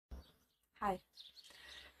Hi,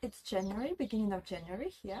 it's January, beginning of January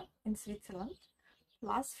here in Switzerland,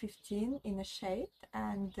 plus 15 in the shade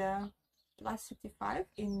and plus 35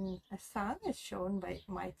 in the sun as shown by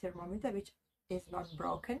my thermometer, which is not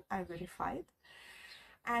broken, I verified.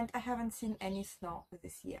 And I haven't seen any snow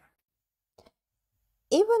this year.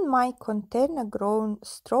 Even my container grown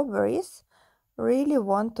strawberries really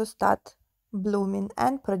want to start blooming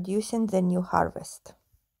and producing the new harvest.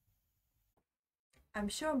 I'm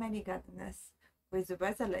sure many gardeners with the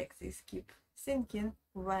weather like this keep thinking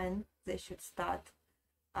when they should start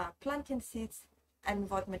planting seeds and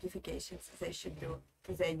what modifications they should do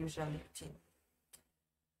to their usual routine.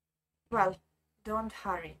 Well, don't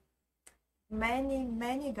hurry.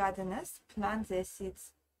 Many gardeners plant their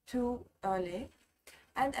seeds too early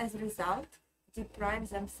and as a result deprive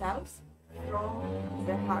themselves from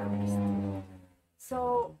the harvest.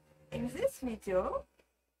 So in this video,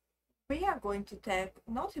 we are going to talk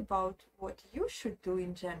not about what you should do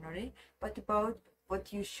in January, but about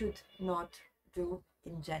what you should not do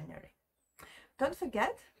in January. Don't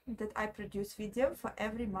forget that I produce video for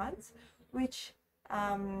every month, which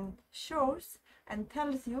shows and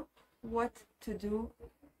tells you what to do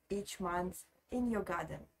each month in your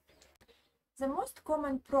garden. The most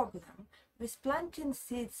common problem with planting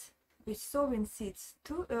seeds, with sowing seeds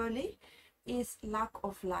too early, is lack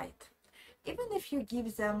of light. Even if you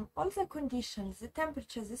give them all the conditions, the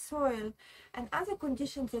temperature, the soil, and other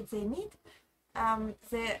conditions that they need,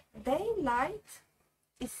 the daylight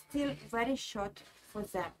is still very short for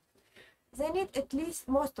them. They need at least,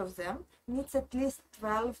 most of them needs at least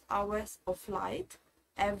 12 hours of light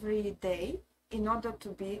every day in order to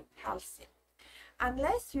be healthy.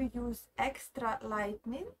 Unless you use extra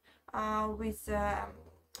lighting with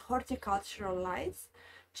horticultural lights,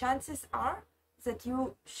 chances are that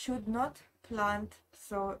you should not plant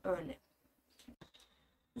so early.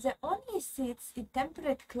 The only seeds in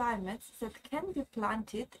temperate climates that can be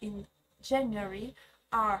planted in January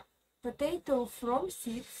are potato from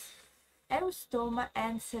seeds, eustoma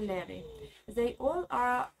and celery. They all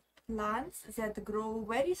are plants that grow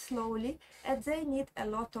very slowly and they need a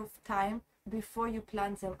lot of time before you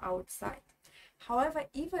plant them outside. However,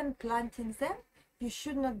 even planting them, you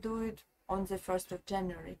should not do it on the 1st of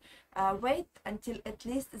January. Wait until at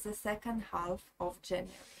least the second half of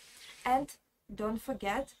January. And don't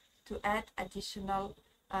forget to add additional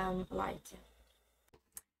lighting.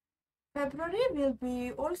 February will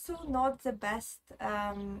be also not the best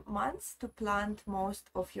month to plant most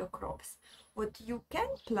of your crops. What you can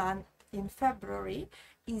plant in February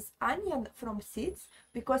is onion from seeds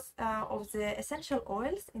because of the essential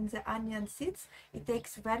oils in the onion seeds. It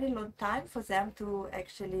takes very long time for them to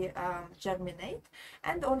actually germinate,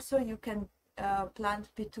 and also you can plant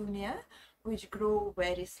petunia, which grow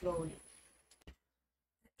very slowly.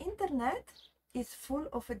 Internet is full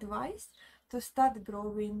of advice to start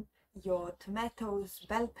growing your tomatoes,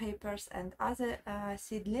 bell peppers and other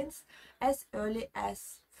seedlings as early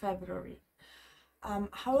as February.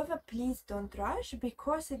 However, please don't rush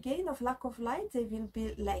because again of lack of light they will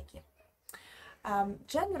be lacking.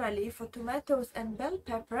 Generally for tomatoes and bell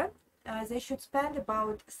pepper they should spend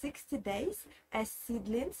about 60 days as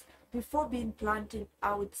seedlings before being planted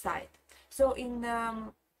outside. So in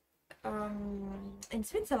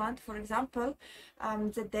Switzerland, for example,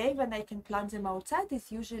 the day when I can plant them outside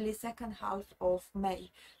is usually second half of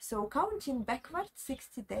May. So counting backwards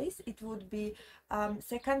 60 days, it would be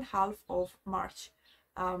second half of March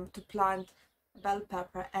to plant bell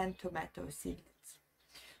pepper and tomato seedlings.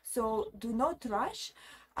 So do not rush.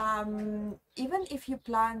 Even if you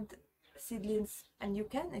plant seedlings and you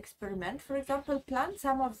can experiment, for example, plant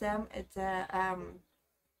some of them at the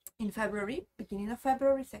in February, beginning of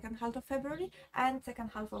February, second half of February, and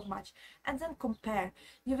second half of March, and then compare.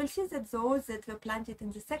 You will see that those that were planted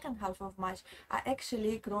in the second half of March are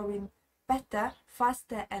actually growing better,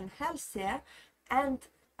 faster, and healthier. And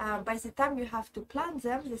by the time you have to plant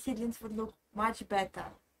them, the seedlings would look much better.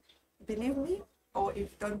 Believe me, or if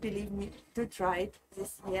you don't believe me, do try it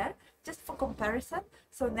this year, just for comparison.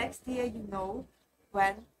 So next year you know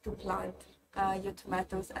when to plant your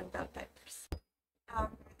tomatoes and bell peppers.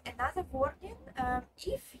 Another warning,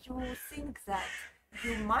 if you think that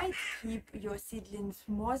you might keep your seedlings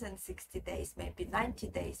more than 60 days, maybe 90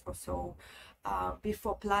 days or so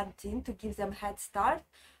before planting to give them head start,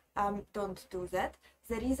 don't do that.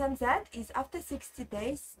 The reason that is after 60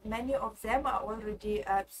 days, many of them are already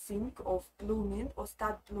think of blooming or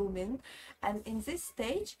start blooming. And in this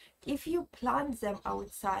stage, if you plant them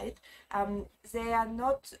outside, they are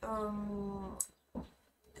not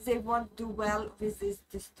they won't do well with this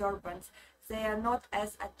disturbance. They are not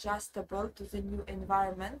as adjustable to the new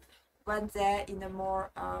environment when they're in a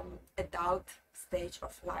more adult stage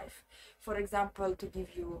of life. For example, to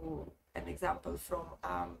give you an example from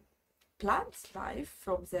plants life,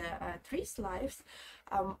 from the trees lives,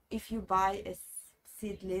 if you buy a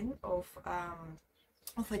seedling of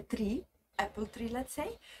a tree, apple tree, let's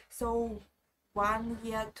say, so 1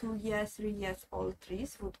 year, 2 years, 3 years old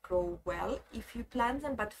trees would grow well if you plant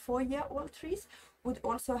them, but 4-year-old trees would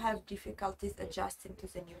also have difficulties adjusting to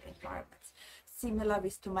the new environments. Similar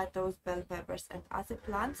with tomatoes, bell peppers, and other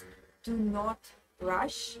plants. Do not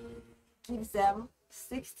rush. Give them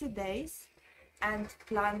 60 days and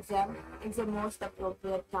plant them in the most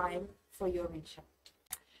appropriate time for your region.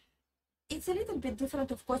 It's a little bit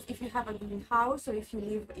different, of course, if you have a greenhouse or if you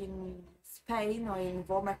live in Spain or in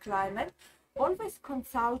warmer climate. Always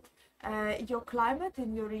consult your climate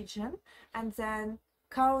in your region and then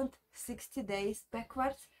count 60 days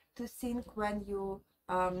backwards to think when you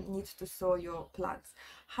need to sow your plants.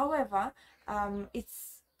 However,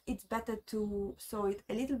 it's better to sow it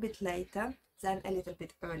a little bit later than a little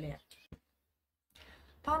bit earlier.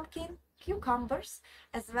 Pumpkin, cucumbers,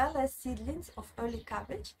 as well as seedlings of early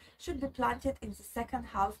cabbage should be planted in the second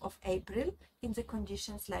half of April in the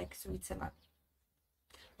conditions like Switzerland,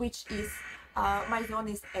 which is my zone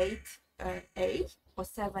is 8A or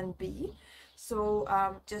 7B. So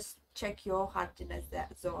just check your hardiness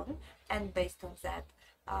zone, and based on that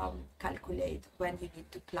calculate when you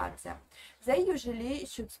need to plant them. They usually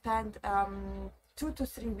should spend 2 to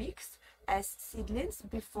 3 weeks as seedlings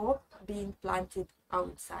before being planted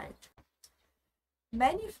outside.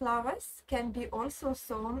 Many flowers can be also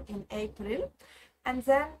sown in April, and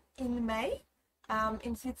then in May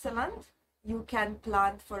in Switzerland you can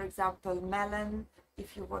plant, for example, melon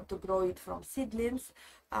if you want to grow it from seedlings,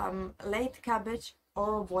 late cabbage,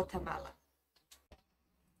 or watermelon.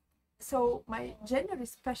 So my January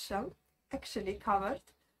special actually covered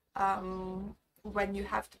when you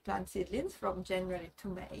have to plant seedlings from January to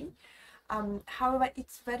May. However,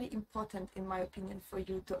 it's very important, in my opinion, for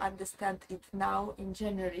you to understand it now in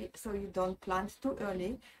January, so you don't plant too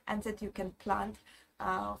early, and that you can plant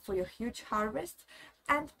for your huge harvest,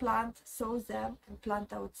 and sow them and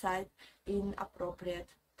plant outside in appropriate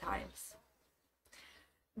times.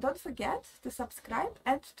 Don't forget to subscribe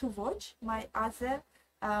and to watch my other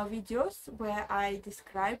videos where I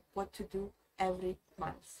describe what to do every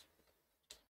month.